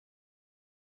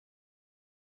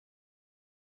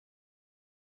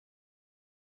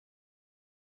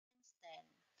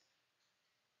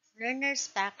Learner's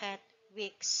Packet,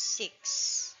 Week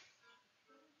 6.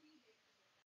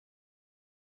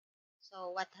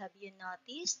 So, what have you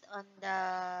noticed on the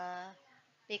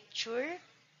picture?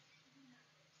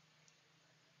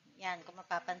 Yan, kung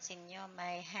mapapansin nyo,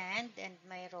 may hand and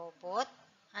may robot.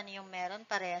 Ano yung meron?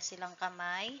 Pareha silang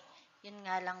kamay. Yun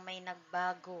nga lang may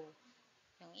nagbago.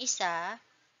 Yung isa,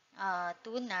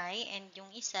 tunay, and yung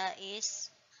isa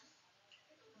is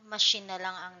machine na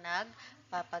lang ang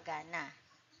nagpapagana.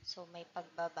 So, may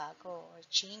pagbabago or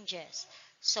changes.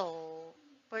 So,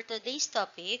 for today's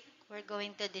topic, we're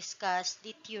going to discuss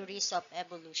the theories of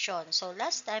evolution. So,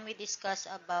 last time we discussed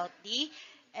about the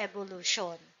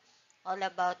evolution. All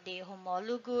about the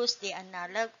homologous, the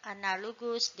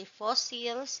analogous, the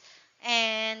fossils,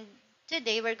 and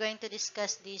today we're going to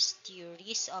discuss these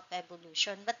theories of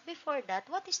evolution. But before that,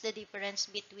 what is the difference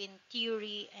between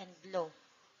theory and law?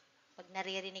 Pag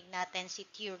naririnig natin si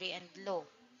theory and law.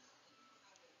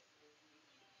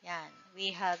 Yan.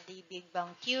 We have the Big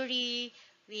Bang Theory,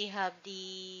 we have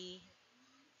the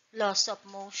laws of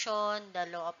motion, the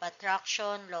law of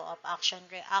attraction, law of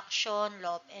action-reaction,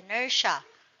 law of inertia.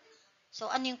 So,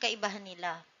 ano yung kaibahan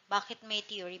nila? Bakit may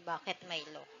theory, bakit may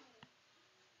law?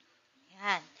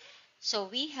 Yan. So,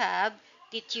 we have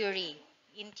the theory.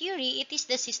 In theory, it is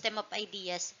the system of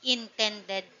ideas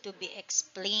intended to be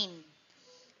explained.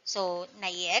 So,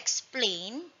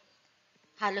 nai-explain,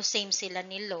 halos same sila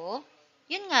ni law.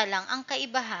 Yun nga lang, ang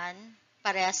kaibahan,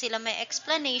 parehas sila may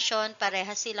explanation,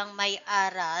 parehas silang may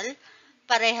aral,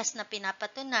 parehas na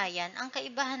pinapatunayan. Ang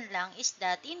kaibahan lang is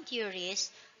that in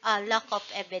theories, lack of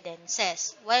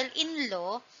evidences. While in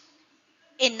law,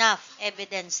 enough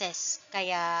evidences.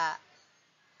 Kaya,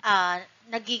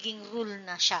 nagiging rule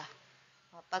na siya.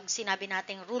 Pag sinabi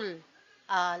nating rule,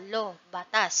 law,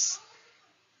 batas,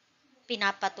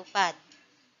 pinapatupad.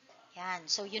 Yan.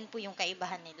 So, yun po yung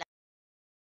kaibahan nila.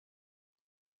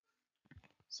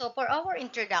 So, for our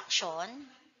introduction,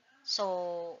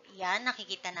 yan,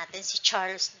 nakikita natin si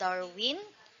Charles Darwin.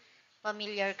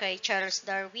 Familiar kay Charles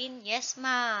Darwin? Yes,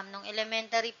 ma'am. Nung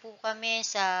elementary po kami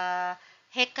sa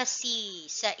HECASI,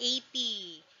 sa AP.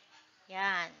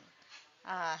 Yan.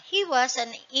 He was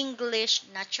an English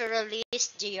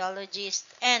naturalist, geologist,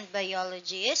 and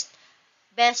biologist,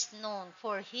 best known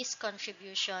for his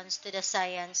contributions to the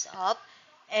science of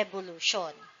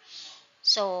evolution.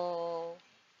 So,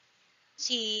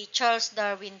 si Charles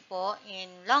Darwin po, in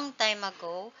long time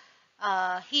ago,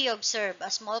 he observed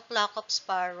a small flock of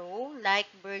sparrow-like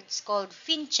birds called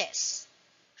finches.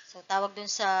 So, tawag dun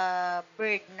sa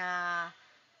bird na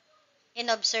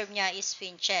in-observe niya is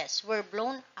finches, were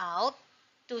blown out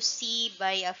to sea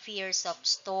by a fierce of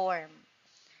storm.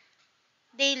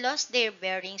 They lost their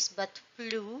bearings but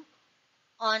flew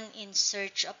on in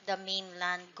search of the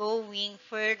mainland, going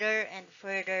further and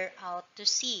further out to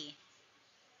sea.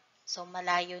 So,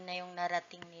 malayo na yung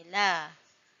narating nila.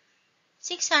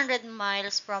 600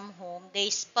 miles from home, they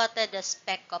spotted a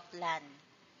speck of land.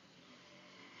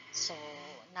 So,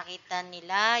 nakita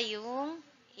nila yung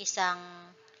isang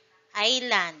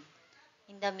island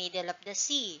in the middle of the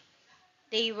sea.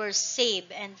 They were safe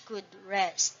and could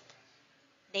rest.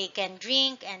 They can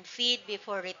drink and feed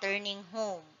before returning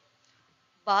home.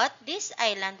 But this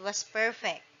island was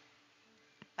perfect.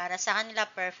 Para sa kanila,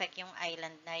 perfect yung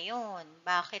island na yun.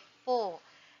 Bakit po?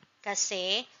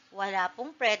 Kasi wala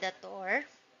pong predator,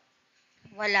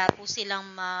 wala po silang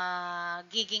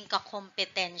magiging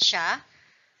kakompetensya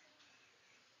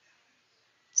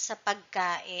sa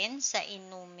pagkain, sa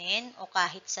inumin, o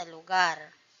kahit sa lugar.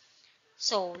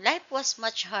 So, life was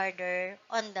much harder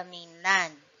on the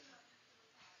mainland.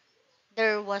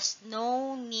 There was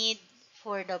no need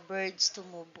for the birds to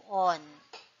move on.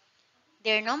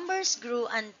 Their numbers grew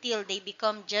until they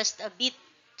become just a bit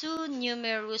too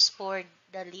numerous for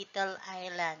the little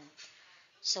island.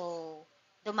 So,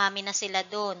 dumami na sila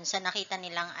doon sa nakita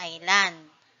nilang island.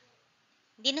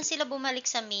 Hindi na sila bumalik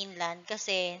sa mainland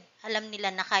kasi alam nila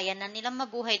na kaya na nilang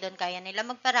mabuhay doon, kaya nila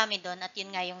magparami doon at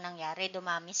yun nga yung nangyari,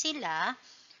 dumami sila.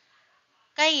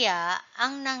 Kaya,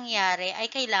 ang nangyari ay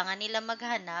kailangan nila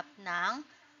maghanap ng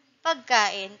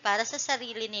pagkain para sa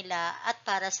sarili nila at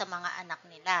para sa mga anak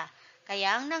nila.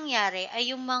 Kaya ang nangyari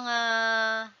ay yung mga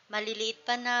maliliit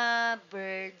pa na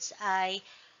birds ay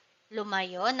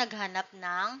lumayo, naghanap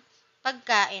ng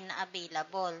pagkain na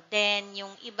available. Then,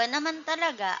 yung iba naman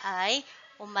talaga ay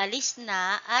umalis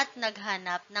na at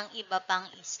naghanap ng iba pang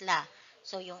isla.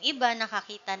 So, yung iba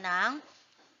nakakita ng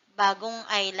bagong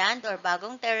island or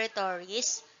bagong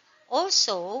territories,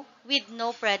 also with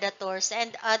no predators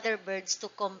and other birds to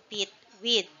compete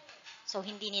with. So,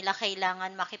 hindi nila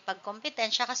kailangan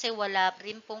makipagkompetensya kasi wala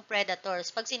rin pong predators.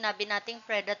 Pag sinabi nating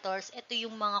predators, ito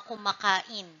yung mga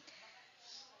kumakain.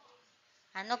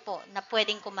 Na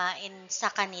pwedeng kumain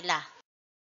sa kanila.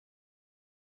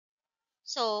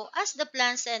 So, as the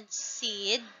plants and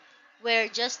seed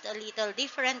were just a little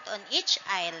different on each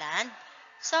island,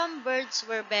 some birds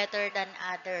were better than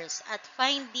others at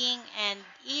finding and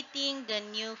eating the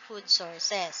new food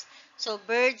sources. So,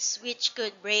 birds which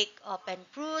could break open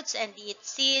fruits and eat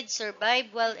seeds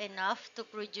survived well enough to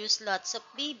produce lots of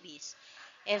babies.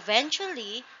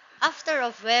 Eventually, after a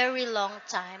very long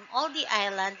time, all the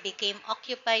island became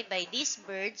occupied by these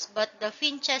birds, but the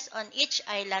finches on each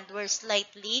island were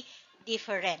slightly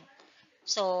different.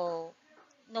 So,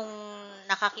 nung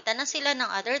nakakita na sila ng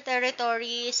other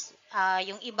territories,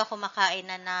 yung iba kumakain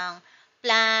na ng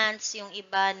plants, yung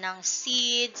iba ng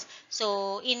seeds.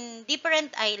 So, in different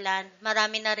island,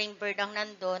 marami na ring bird ang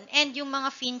nandun. And yung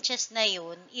mga finches na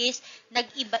yun is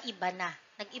nag-iba-iba na.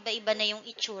 Nag-iba-iba na yung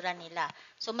itsura nila.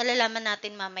 So, malalaman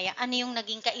natin mamaya ano yung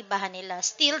naging kaibahan nila.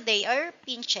 Still, they are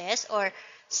finches or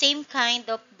same kind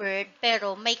of bird,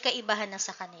 pero may kaibahan na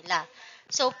sa kanila.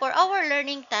 So, for our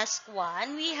learning task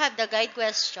 1, we have the guide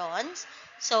questions.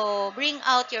 So, bring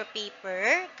out your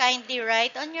paper. Kindly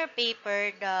write on your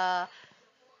paper the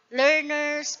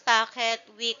Learner's Packet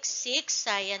Week 6,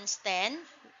 Science 10,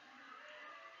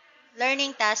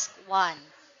 Learning Task 1.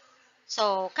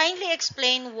 So, kindly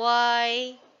explain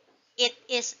why it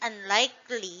is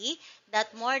unlikely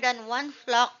that more than one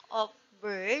flock of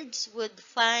birds would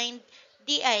find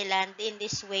the island in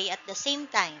this way at the same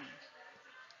time.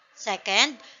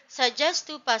 Second,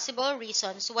 suggest 2 possible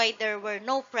reasons why there were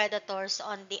no predators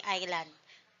on the island.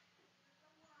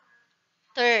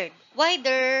 Third, why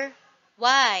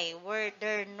were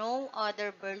there no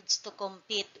other birds to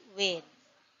compete with?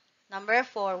 Number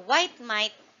 4, why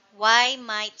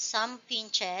might some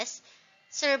finches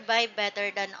survive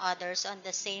better than others on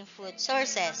the same food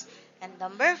sources? And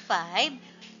number 5,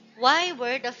 why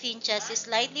were the finches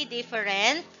slightly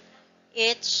different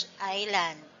each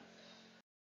island?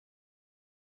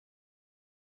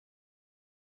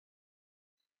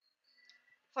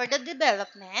 For the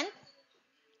development,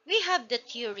 we have the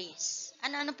theories.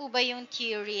 Ano po ba yung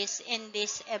theories in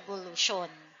this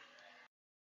evolution?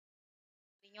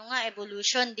 Sabi nyo nga,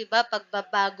 evolution, di ba?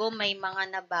 Pagbabago, may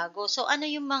mga nabago. So, ano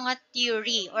yung mga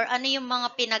theory or ano yung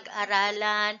mga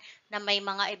pinag-aralan na may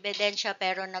mga ebidensya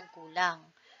pero nagkulang?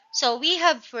 So, we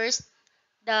have first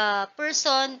the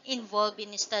person involved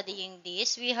in studying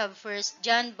this. We have first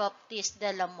John Baptiste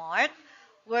de Lamarck,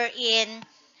 wherein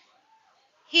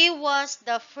he was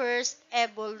the first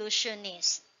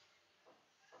evolutionist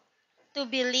to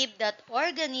believe that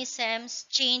organisms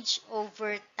change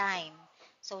over time.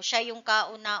 So, siya yung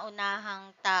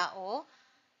kauna-unahang tao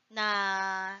na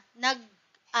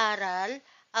nag-aral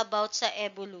about sa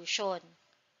evolution.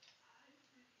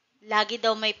 Lagi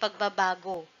daw may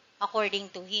pagbabago,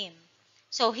 according to him.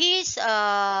 So, he's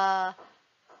a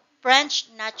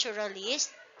French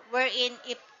naturalist wherein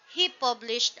he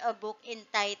published a book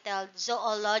entitled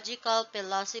Zoological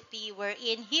Philosophy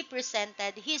wherein he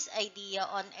presented his idea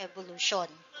on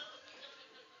evolution.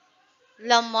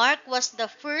 Lamarck was the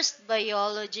first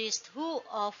biologist who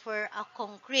offered a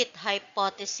concrete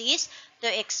hypothesis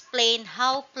to explain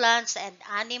how plants and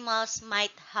animals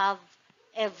might have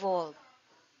evolved.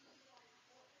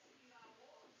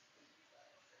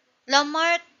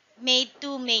 Lamarck made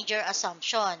 2 major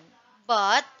assumptions,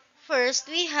 but first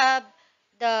we have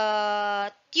the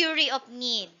theory of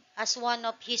need as one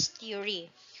of his theory.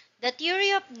 The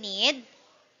theory of need,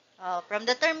 from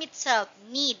the term itself,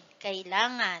 need,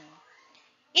 kailangan.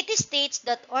 It states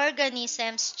that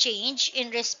organisms change in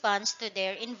response to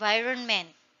their environment.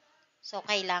 So,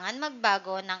 kailangan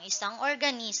magbago ng isang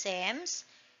organisms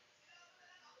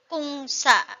kung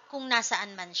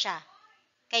nasaan man siya.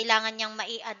 Kailangan niyang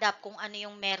mai-adapt kung ano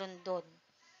yung meron doon.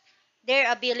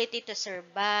 Their ability to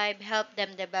survive, help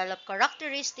them develop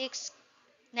characteristics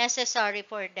necessary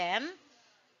for them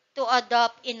to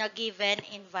adopt in a given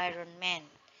environment.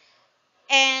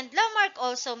 And Lamarck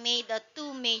also made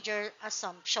 2 major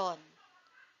assumptions.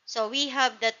 So we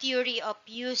have the theory of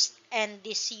used and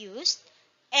disused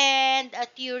and a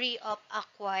theory of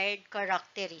acquired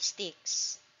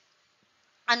characteristics.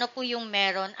 Ano po yung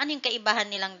meron? Ano yung kaibahan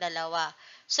nilang dalawa?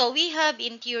 So we have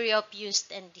in theory of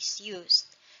used and disused.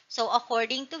 So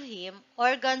according to him,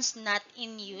 organs not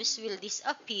in use will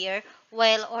disappear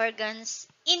while organs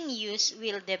in use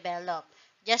will develop.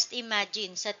 Just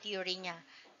imagine sa theory niya,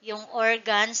 yung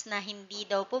organs na hindi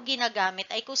daw po ginagamit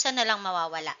ay kusa na lang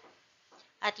mawawala.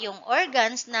 At yung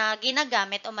organs na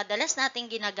ginagamit o madalas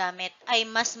nating ginagamit ay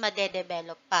mas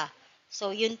madedevelop pa.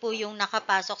 So, yun po yung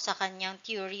nakapasok sa kanyang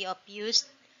theory of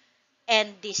use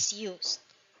and disuse.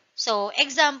 So,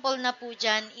 example na po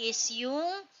dyan is yung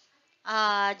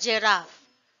giraffe.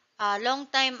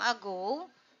 Long time ago,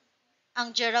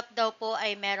 ang giraffe daw po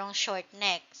ay merong short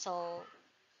neck. So,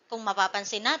 kung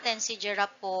mapapansin natin, si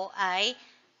giraffe po ay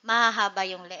mahahaba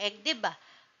yung leeg, di ba?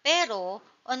 Pero,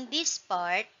 on this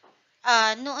part,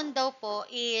 noon daw po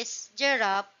is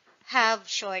giraffe have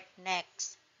short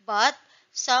necks. But,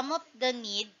 some of the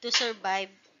need to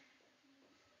survive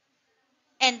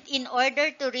and in order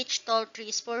to reach tall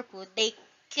trees for food, they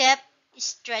kept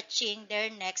stretching their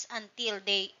necks until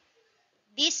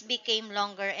these became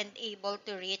longer and able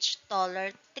to reach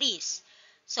taller trees.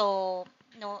 So,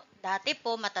 no, dati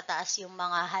po matataas yung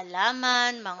mga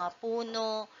halaman, mga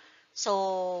puno.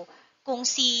 So, kung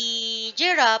si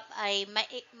giraffe ay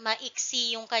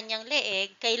maiksi yung kanyang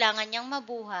leeg, kailangan niyang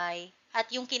mabuhay. At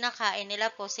yung kinakain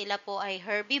nila po, sila po ay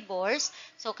herbivores.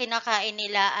 So, kinakain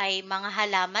nila ay mga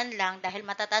halaman lang dahil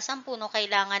matataas ang puno,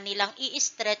 kailangan nilang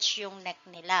i-stretch yung neck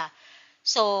nila.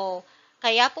 So,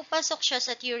 kaya po pasok siya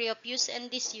sa theory of use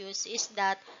and disuse is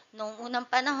that nung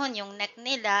unang panahon yung neck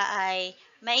nila ay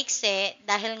maikse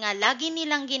dahil nga lagi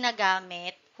nilang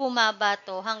ginagamit, humaba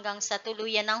to hanggang sa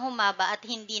tuluyan ng humaba at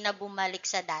hindi na bumalik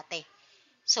sa dati.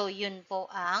 So, yun po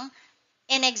ang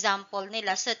an example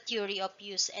nila sa theory of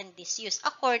use and disuse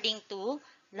according to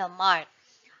Lamarck.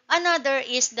 Another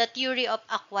is the theory of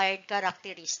acquired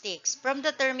characteristics. From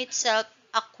the term itself,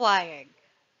 acquired,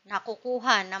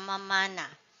 nakukuha, namamana.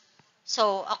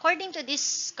 So, according to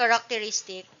this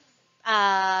characteristic,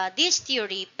 this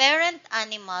theory, parent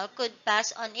animal could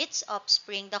pass on its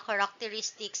offspring the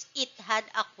characteristics it had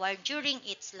acquired during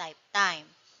its lifetime.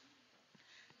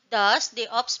 Thus, the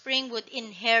offspring would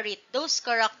inherit those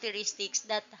characteristics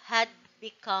that had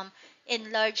become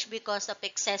enlarged because of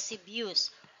excessive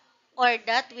use, or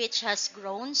that which has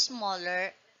grown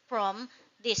smaller from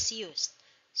disuse.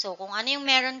 So, kung ano yung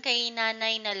meron kay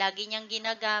nanay na lagi niyang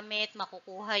ginagamit,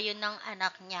 makukuha yun ng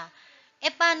anak niya.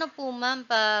 Paano po ma'am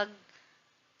pag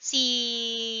si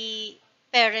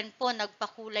parent po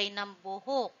nagpakulay ng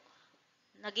buhok?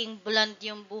 Naging blonde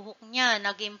yung buhok niya,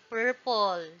 naging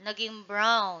purple, naging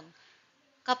brown.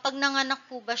 Kapag nanganak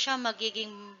po ba siya, magiging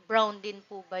brown din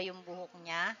po ba yung buhok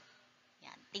niya?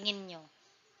 Yan, tingin nyo.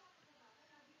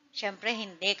 Siyempre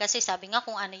hindi kasi sabi nga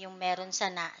kung ano yung meron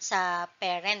sa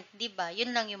parent, 'di ba?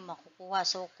 'Yun lang yung makukuha.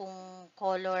 So kung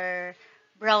color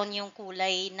brown yung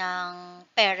kulay ng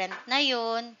parent na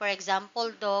 'yun, for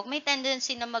example, dog, may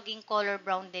tendency na maging color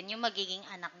brown din yung magiging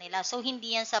anak nila. So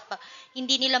hindi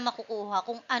nila makukuha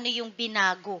kung ano yung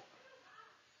binago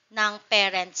ng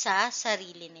parent sa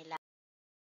sarili nila.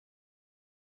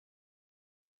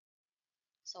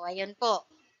 So ayun po.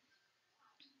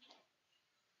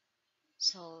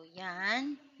 So,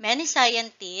 yan. Many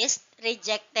scientists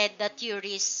rejected the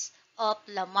theories of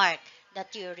Lamarck, the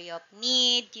theory of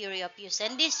need, theory of use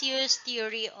and disuse,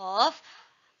 theory of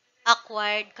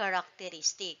acquired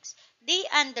characteristics. They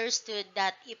understood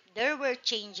that if there were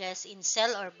changes in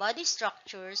cell or body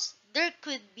structures, there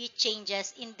could be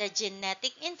changes in the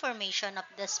genetic information of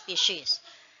the species.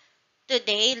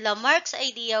 Today, Lamarck's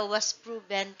idea was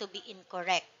proven to be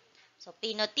incorrect. So,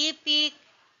 phenotypic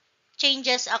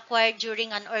changes acquired during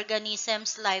an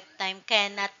organism's lifetime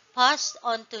cannot pass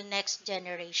on to next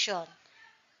generation.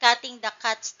 Cutting the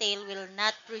cat's tail will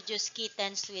not produce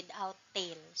kittens without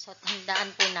tail. So,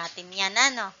 tandaan po natin yan,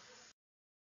 ano?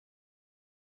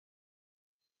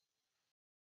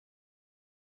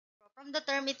 From the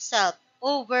term itself,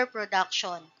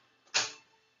 overproduction.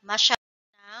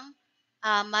 Masyadong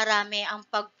marami ang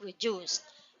pag-produce.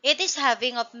 It is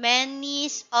having of many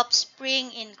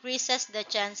offspring increases the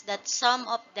chance that some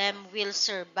of them will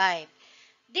survive.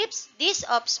 This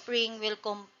offspring will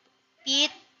compete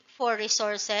for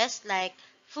resources like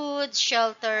food,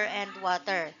 shelter, and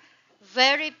water.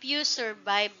 Very few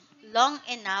survive long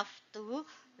enough to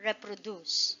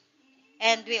reproduce.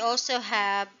 And we also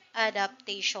have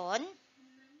adaptation.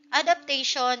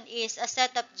 Adaptation is a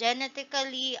set of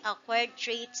genetically acquired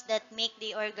traits that make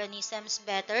the organisms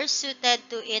better suited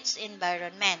to its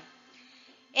environment.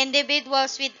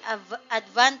 Individuals with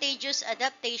advantageous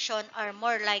adaptation are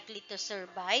more likely to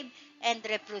survive and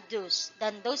reproduce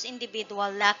than those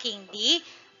individuals lacking the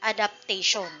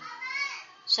adaptation.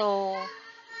 So,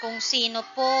 kung sino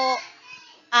po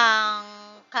ang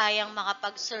kayang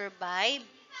makapag-survive,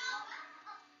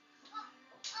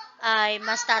 ay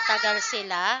mas tatagal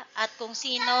sila at kung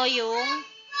sino yung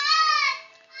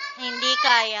hindi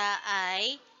kaya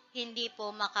ay hindi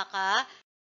po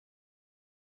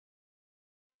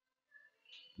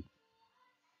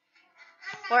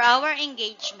For our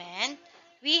engagement,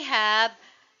 we have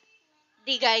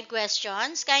the guide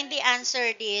questions. Kindly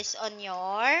answer this on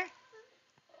your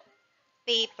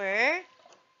paper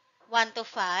 1 to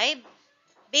 5.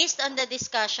 Based on the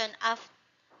discussion,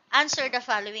 answer the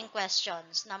following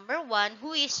questions. Number 1,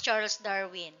 who is Charles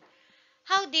Darwin?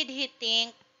 How did he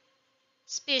think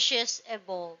species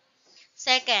evolve?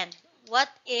 Second, what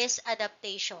is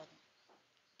adaptation?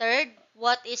 Third,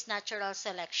 what is natural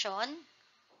selection?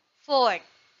 Fourth,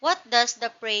 what does the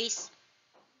phrase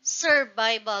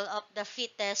survival of the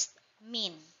fittest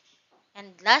mean?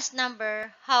 And last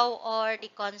number, how are the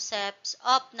concepts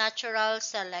of natural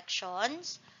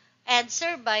selections and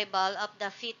survival of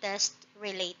the fittest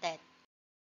related?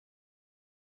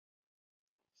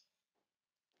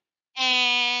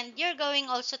 And you're going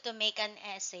also to make an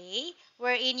essay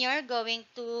wherein you're going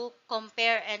to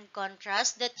compare and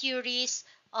contrast the theories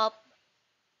of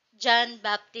John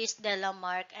Baptiste de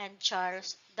Lamarck and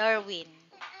Charles Darwin.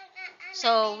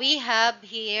 So we have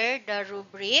here the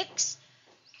rubrics.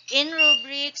 In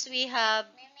rubrics, we have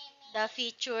the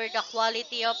feature, the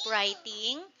quality of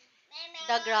writing,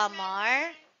 the grammar,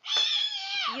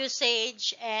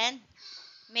 usage, and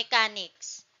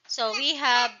mechanics. So we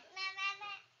have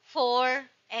 4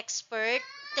 expert,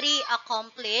 3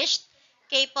 accomplished,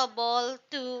 capable,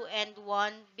 2, and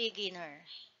 1 beginner.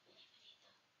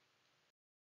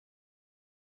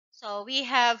 So we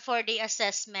have for the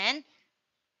assessment,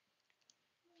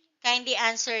 kindly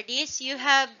answer this. You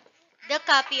have the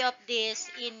copy of this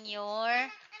in your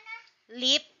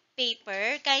lip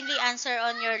paper. Kindly answer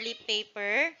on your lip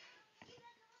paper.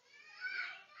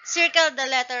 Circle the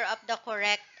letter of the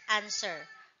correct answer.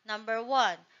 Number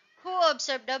 1. Who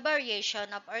observed the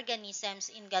variation of organisms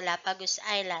in Galapagos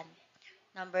Island?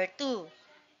 Number 2.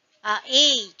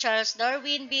 A. Charles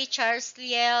Darwin. B. Charles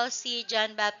Lyell. C.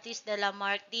 John Baptiste de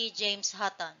Lamarck. D. James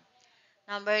Hutton.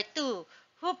 Number 2.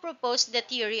 Who proposed the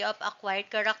theory of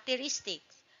acquired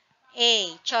characteristics?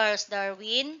 A. Charles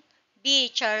Darwin. B.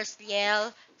 Charles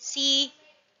Lyell. C.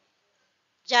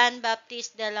 John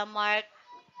Baptiste de Lamarck.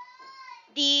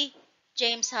 D.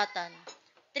 James Hutton.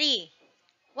 3.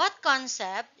 What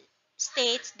concept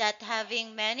states that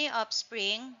having many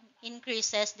offspring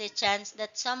increases the chance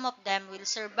that some of them will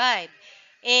survive?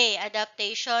 A.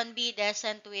 Adaptation. B.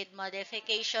 Descent with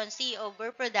modification. C.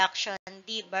 Overproduction.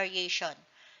 D. Variation.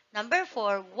 Number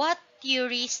 4. What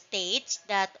theory states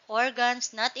that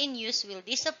organs not in use will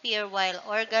disappear while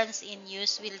organs in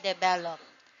use will develop?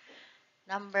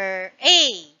 Number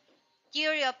A.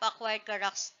 Theory of acquired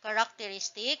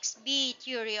characteristics. B.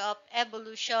 Theory of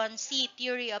evolution. C.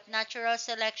 Theory of natural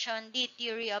selection. D.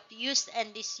 Theory of use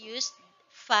and disuse.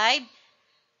 5.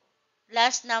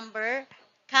 Last number.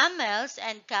 Camels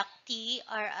and cacti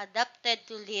are adapted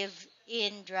to live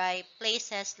in dry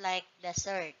places like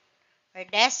desert or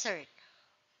desert.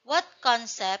 What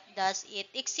concept does it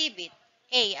exhibit?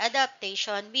 A.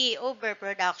 Adaptation. B.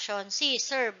 Overproduction. C.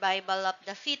 Survival of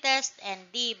the fittest. And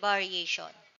D.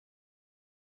 Variation.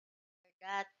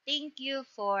 Thank you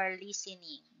for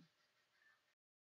listening.